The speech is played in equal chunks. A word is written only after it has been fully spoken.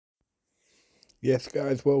Yes,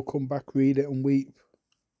 guys, welcome back. Read it and weep.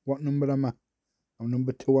 What number am I? I'm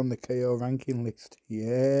number 2 on the KO ranking list.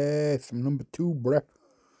 Yes, I'm number 2, bruh.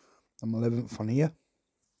 I'm 11th on here.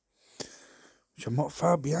 Which I'm not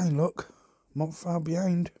far behind, look. I'm not far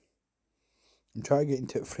behind. I'm trying to get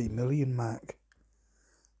into the 3 million mark.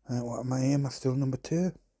 What am I here? Am I still number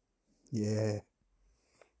 2? Yeah.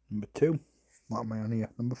 Number 2. What am I on here?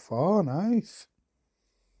 Number 4, nice.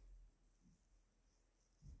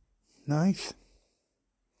 Nice.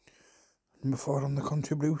 Number 4 on the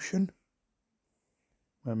contribution.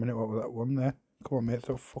 Wait a minute, what was that one there? Come on, mate,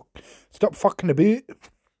 stop fucking a bit.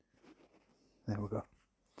 There we go.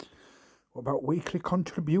 What about weekly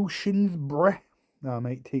contributions, bruh? No,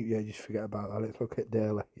 mate, yeah, just forget about that. Let's look at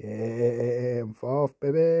daily. Yeah, I'm 4th,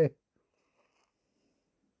 baby.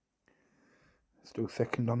 Let's do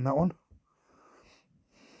 2nd on that one.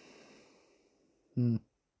 And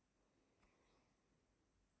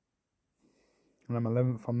I'm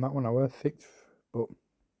 11th on that one. I was 6th, but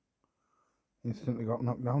instantly got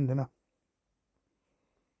knocked down, didn't I?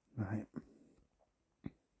 Right.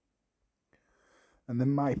 And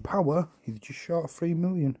then my power is just short of 3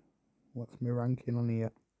 million. What's my ranking on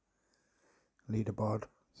here? Leaderboard.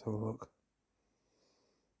 Let's have a look.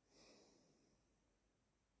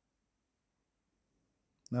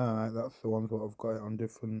 Alright, that's the ones what I've got it on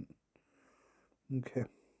different. Okay.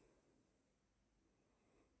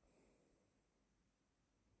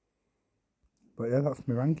 But yeah, that's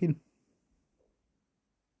my ranking.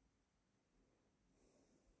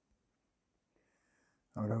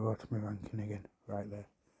 How would I go to my ranking again? Right there.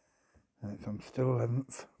 Right, so I'm still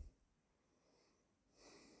 11th.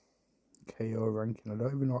 KO ranking. I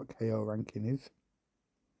don't even know what KO ranking is.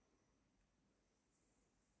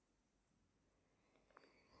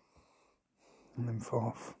 And then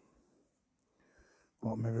 4th.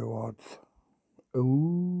 What are my rewards?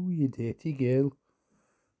 Oh, you dirty girl.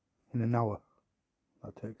 In an hour.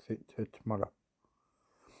 That takes it to tomorrow.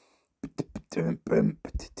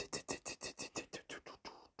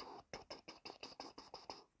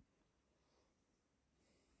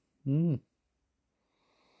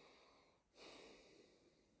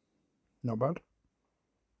 Not bad.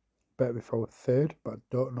 Better if I was 3rd, but I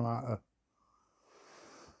don't know how to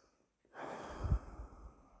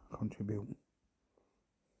contribute.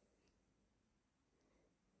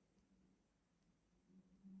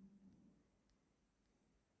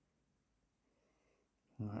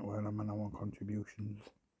 Right, well, I'm now on contributions.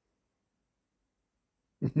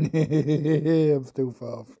 I'm still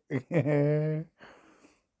 4th.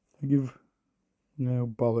 I give no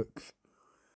bollocks.